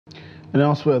And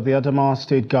elsewhere, the Adamawa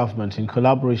State Government, in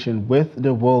collaboration with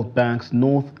the World Bank's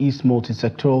Northeast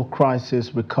Multi-Sectoral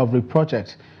Crisis Recovery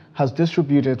Project, has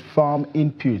distributed farm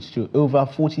inputs to over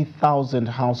 40,000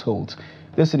 households.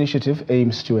 This initiative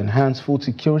aims to enhance food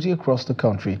security across the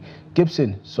country.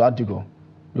 Gibson Swadigo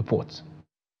reports.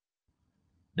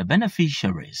 The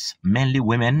beneficiaries, mainly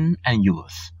women and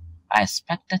youth, are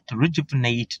expected to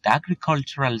rejuvenate the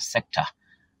agricultural sector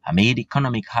amid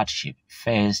economic hardship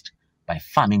faced by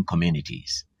farming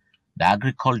communities. The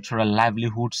agricultural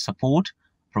livelihood support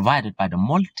provided by the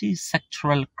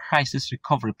Multi-Sectoral Crisis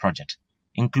Recovery Project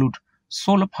include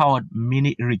solar-powered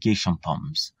mini irrigation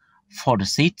pumps for the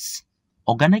seeds,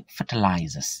 organic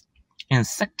fertilizers,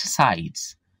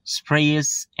 insecticides,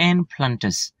 sprayers and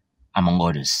planters, among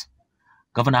others.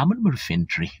 Governor Ahmed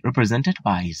Murfintri, represented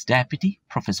by his deputy,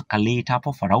 Professor Kaleta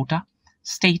Pofarauta,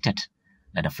 stated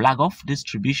that the flag-off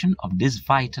distribution of this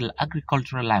vital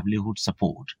agricultural livelihood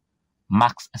support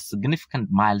marks a significant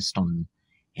milestone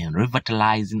in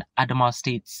revitalizing Adamawa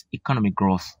State's economic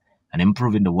growth and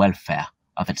improving the welfare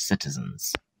of its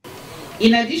citizens.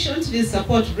 In addition to the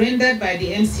support rendered by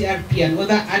the MCRP and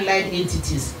other allied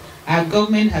entities, our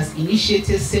government has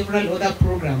initiated several other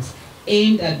programs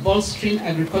aimed at bolstering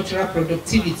agricultural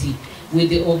productivity with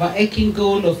the overarching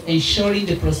goal of ensuring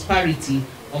the prosperity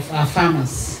of our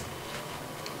farmers.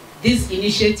 These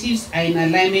initiatives are in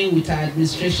alignment with our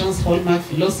administration's hallmark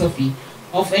philosophy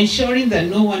of ensuring that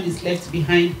no one is left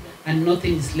behind and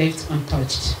nothing is left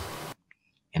untouched.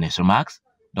 In his remarks,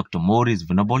 Dr. Maurice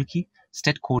Vunabolki,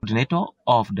 State Coordinator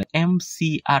of the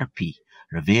MCRP,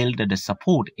 revealed that the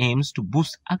support aims to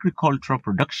boost agricultural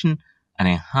production and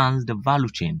enhance the value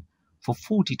chain for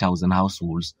 40,000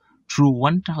 households through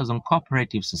 1,000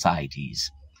 cooperative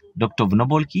societies. Dr.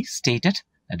 Vunabolki stated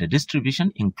that the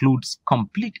distribution includes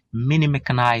complete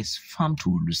mini-mechanized farm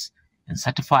tools and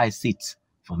certified seeds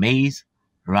for maize,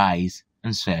 rice,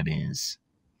 and soybeans.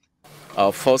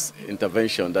 Our first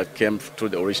intervention that came through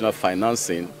the original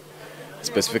financing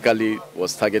specifically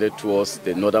was targeted towards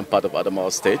the northern part of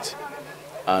Adamawa State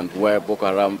and where Boko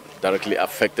Haram directly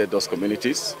affected those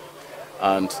communities.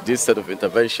 And this set of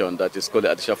intervention that is called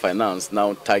the additional finance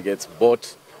now targets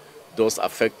both those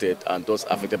affected and those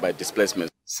affected by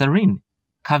displacement. Serene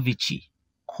Kavichi,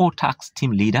 COTAX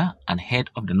team leader and head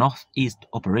of the Northeast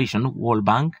Operation World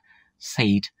Bank,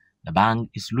 said the bank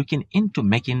is looking into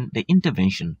making the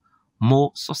intervention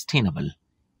more sustainable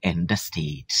in the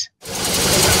state.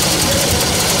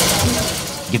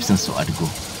 Gibson Soadgo,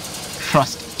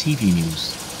 Trust TV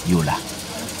News, Yola.